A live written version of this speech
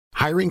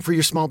Hiring for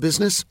your small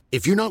business?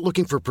 If you're not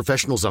looking for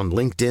professionals on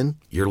LinkedIn,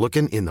 you're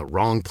looking in the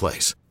wrong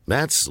place.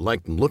 That's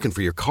like looking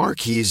for your car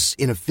keys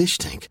in a fish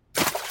tank.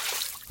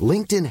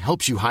 LinkedIn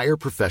helps you hire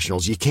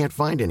professionals you can't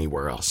find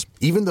anywhere else,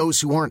 even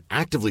those who aren't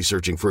actively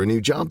searching for a new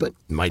job but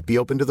might be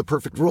open to the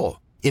perfect role.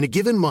 In a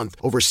given month,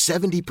 over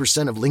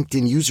 70% of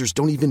LinkedIn users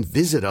don't even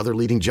visit other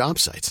leading job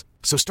sites.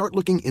 So start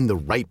looking in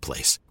the right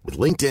place. With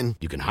LinkedIn,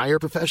 you can hire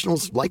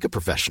professionals like a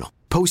professional.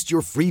 Post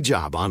your free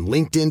job on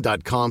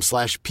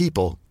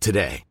linkedin.com/people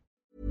today.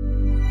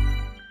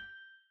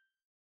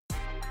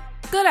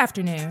 Good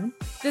afternoon.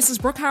 This is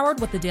Brooke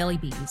Howard with The Daily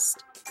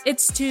Beast.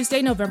 It's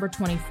Tuesday, November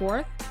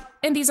 24th,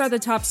 and these are the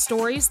top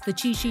stories the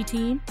Cheat Sheet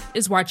team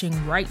is watching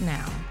right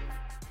now.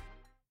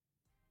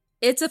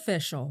 It's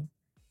official.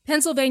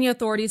 Pennsylvania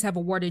authorities have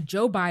awarded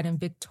Joe Biden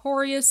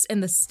victorious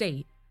in the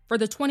state for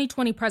the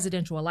 2020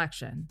 presidential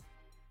election.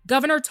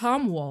 Governor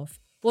Tom Wolf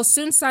will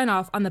soon sign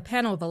off on the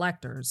panel of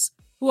electors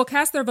who will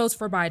cast their votes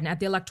for Biden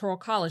at the Electoral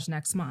College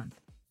next month.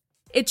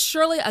 It's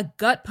surely a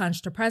gut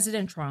punch to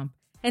President Trump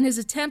and his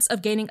attempts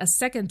of gaining a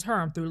second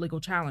term through legal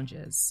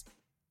challenges.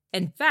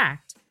 In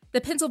fact,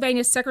 the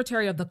Pennsylvania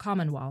Secretary of the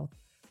Commonwealth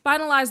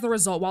finalized the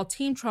result while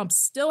Team Trump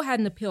still had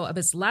an appeal of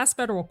its last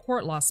federal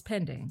court loss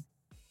pending.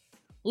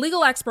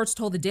 Legal experts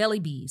told the Daily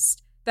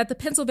Beast that the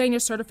Pennsylvania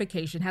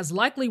certification has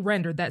likely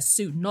rendered that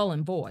suit null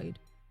and void.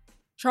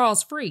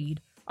 Charles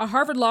Freed, a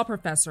Harvard law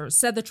professor,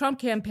 said the Trump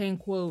campaign,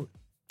 quote,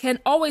 can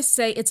always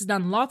say it's an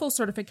unlawful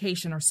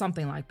certification or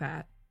something like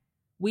that.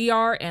 We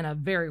are in a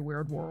very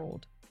weird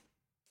world.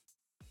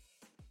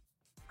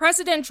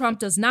 President Trump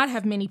does not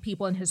have many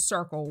people in his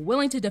circle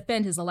willing to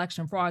defend his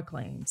election fraud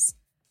claims,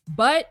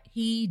 but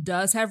he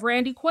does have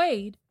Randy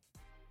Quaid,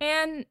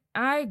 and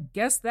I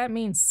guess that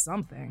means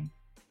something.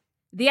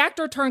 The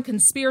actor turned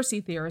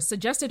conspiracy theorist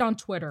suggested on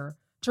Twitter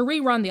to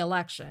rerun the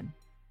election.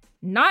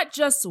 Not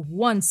just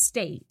one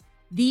state,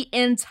 the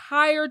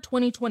entire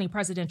 2020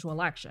 presidential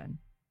election.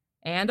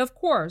 And of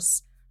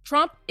course,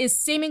 Trump is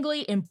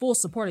seemingly in full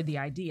support of the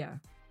idea.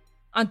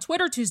 On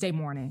Twitter Tuesday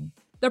morning,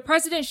 the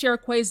president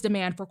shared Quaid's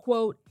demand for,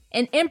 quote,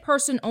 an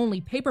in-person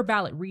only paper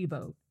ballot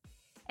revote.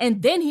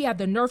 And then he had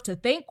the nerve to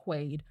thank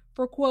Quaid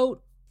for,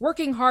 quote,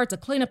 working hard to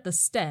clean up the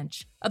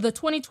stench of the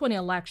 2020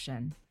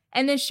 election,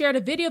 and then shared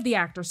a video of the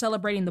actor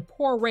celebrating the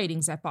poor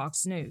ratings at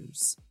Fox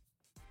News.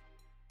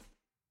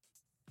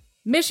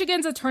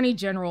 Michigan's Attorney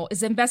General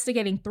is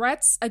investigating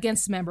threats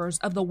against members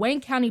of the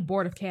Wayne County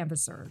Board of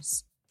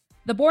Canvassers.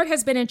 The board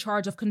has been in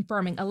charge of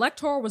confirming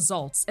electoral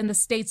results in the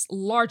state's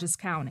largest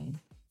county.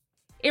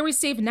 It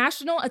received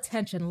national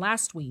attention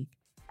last week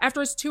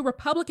after its two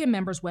Republican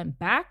members went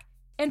back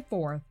and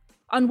forth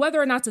on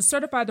whether or not to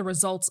certify the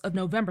results of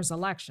November's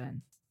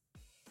election.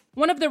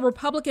 One of the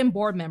Republican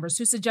board members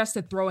who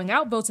suggested throwing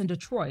out votes in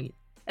Detroit,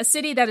 a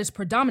city that is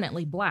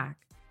predominantly Black,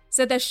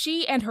 said that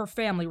she and her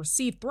family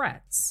received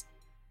threats.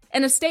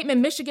 In a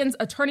statement, Michigan's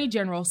Attorney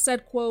General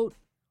said, quote,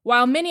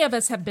 while many of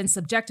us have been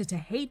subjected to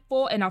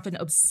hateful and often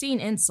obscene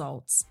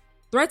insults,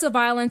 threats of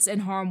violence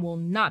and harm will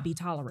not be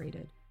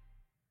tolerated.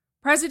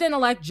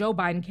 President-elect Joe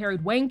Biden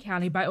carried Wayne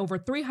County by over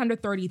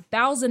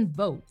 330,000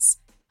 votes,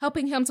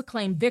 helping him to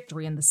claim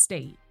victory in the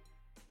state.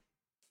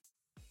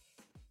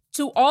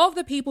 To all of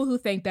the people who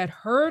think that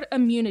herd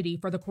immunity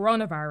for the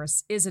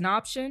coronavirus is an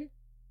option,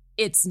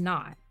 it's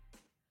not.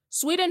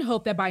 Sweden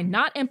hoped that by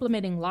not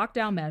implementing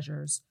lockdown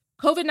measures,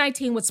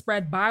 COVID-19 would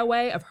spread by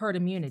way of herd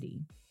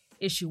immunity.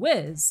 Issue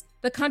is,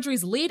 the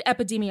country's lead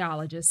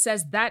epidemiologist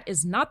says that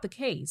is not the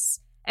case,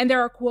 and there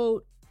are,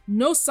 quote,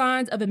 no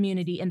signs of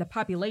immunity in the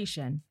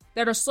population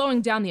that are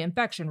slowing down the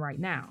infection right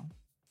now.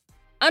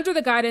 Under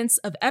the guidance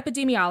of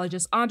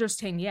epidemiologist Anders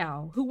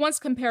Tegnell, who once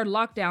compared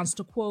lockdowns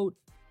to, quote,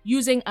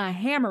 using a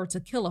hammer to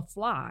kill a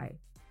fly,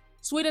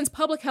 Sweden's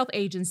public health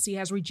agency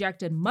has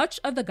rejected much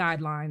of the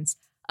guidelines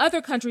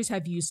other countries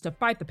have used to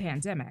fight the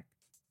pandemic.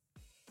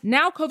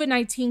 Now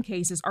COVID-19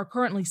 cases are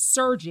currently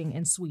surging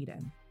in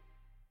Sweden.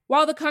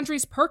 While the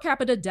country's per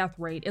capita death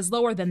rate is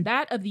lower than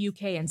that of the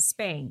UK and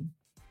Spain,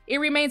 it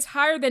remains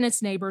higher than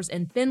its neighbors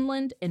in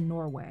Finland and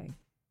Norway.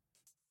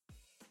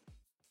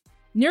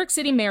 New York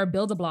City Mayor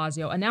Bill de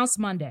Blasio announced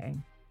Monday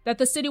that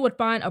the city would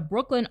fine a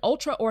Brooklyn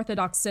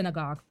ultra-Orthodox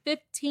synagogue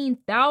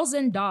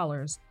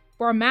 $15,000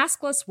 for a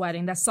maskless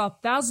wedding that saw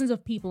thousands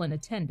of people in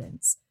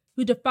attendance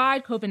who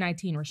defied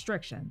COVID-19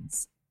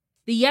 restrictions.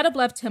 The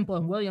Yedevlev Temple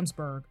in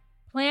Williamsburg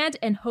planned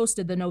and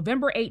hosted the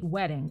November 8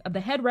 wedding of the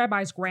head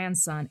rabbi's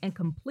grandson in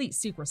complete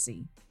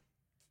secrecy.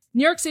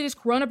 New York City's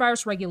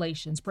coronavirus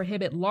regulations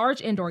prohibit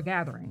large indoor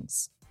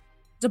gatherings.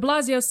 De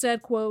Blasio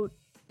said, quote,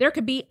 there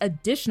could be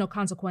additional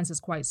consequences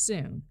quite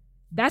soon.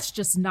 That's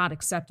just not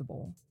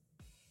acceptable.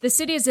 The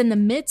city is in the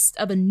midst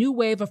of a new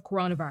wave of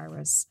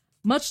coronavirus,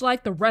 much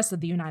like the rest of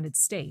the United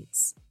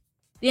States.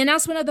 The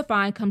announcement of the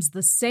fine comes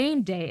the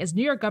same day as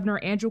New York Governor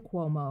Andrew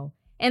Cuomo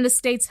and the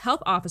state's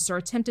health officer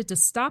attempted to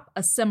stop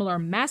a similar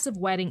massive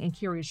wedding in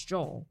Curious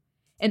Joel,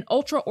 an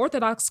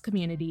ultra-Orthodox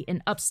community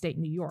in upstate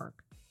New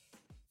York.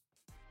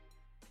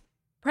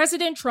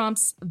 President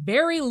Trump's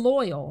very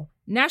loyal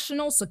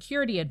national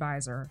security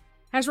advisor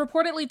has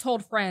reportedly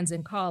told friends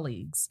and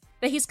colleagues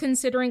that he's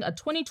considering a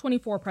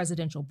 2024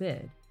 presidential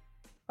bid.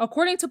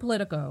 According to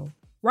Politico,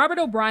 Robert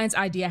O'Brien's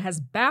idea has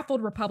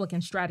baffled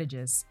Republican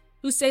strategists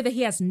who say that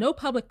he has no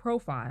public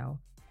profile,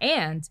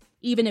 and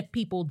even if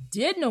people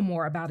did know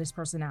more about his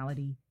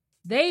personality,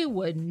 they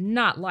would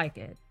not like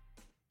it.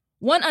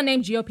 One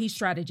unnamed GOP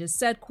strategist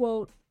said,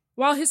 quote,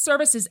 "While his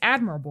service is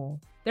admirable,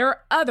 there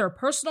are other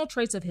personal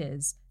traits of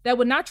his that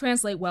would not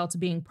translate well to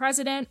being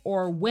president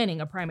or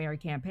winning a primary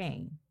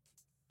campaign."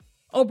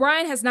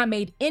 O'Brien has not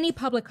made any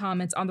public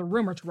comments on the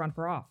rumor to run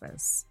for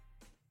office.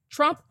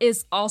 Trump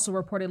is also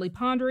reportedly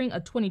pondering a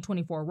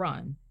 2024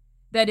 run.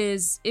 That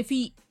is, if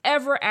he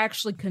ever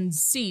actually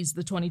concedes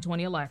the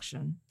 2020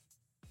 election.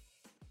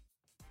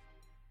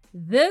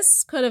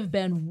 This could have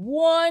been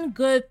one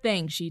good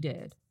thing she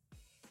did.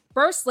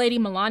 First Lady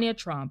Melania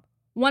Trump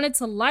wanted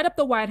to light up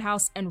the White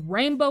House in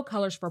rainbow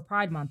colors for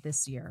Pride Month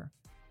this year,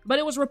 but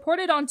it was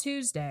reported on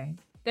Tuesday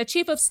that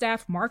Chief of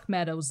Staff Mark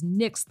Meadows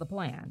nixed the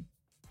plan.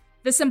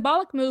 The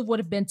symbolic move would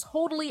have been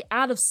totally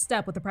out of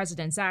step with the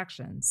president's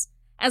actions,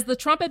 as the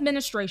Trump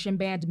administration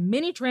banned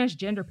many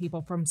transgender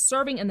people from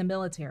serving in the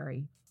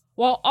military,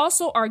 while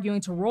also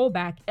arguing to roll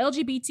back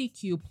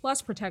LGBTQ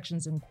plus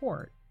protections in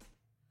court.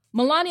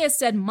 Melania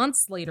said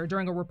months later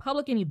during a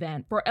Republican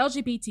event for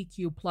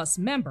LGBTQ plus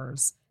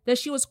members that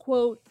she was,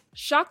 quote,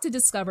 "shocked to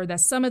discover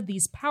that some of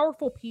these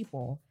powerful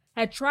people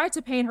had tried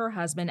to paint her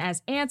husband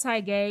as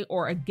anti-gay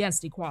or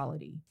against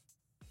equality."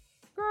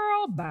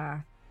 Girl,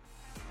 bye.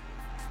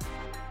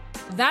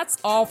 That's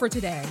all for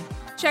today.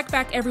 Check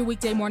back every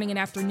weekday morning and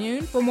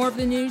afternoon for more of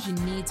the news you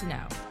need to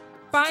know.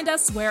 Find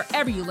us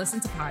wherever you listen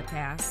to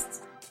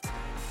podcasts.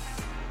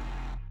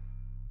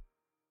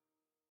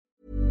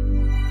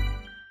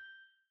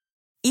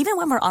 Even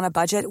when we're on a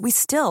budget, we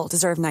still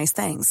deserve nice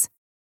things.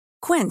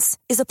 Quince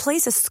is a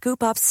place to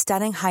scoop up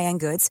stunning high-end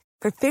goods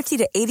for 50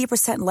 to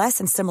 80% less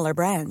than similar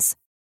brands.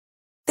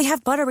 They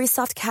have buttery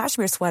soft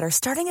cashmere sweaters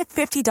starting at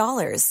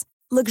 $50,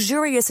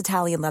 luxurious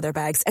Italian leather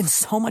bags, and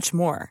so much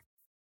more.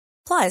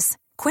 Plus,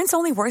 Quince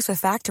only works with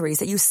factories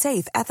that use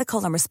safe,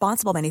 ethical, and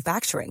responsible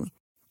manufacturing.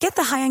 Get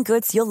the high-end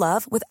goods you'll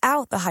love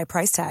without the high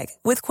price tag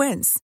with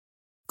Quince.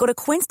 Go to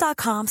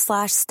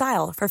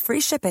quince.com/style for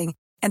free shipping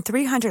and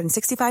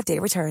 365-day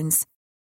returns.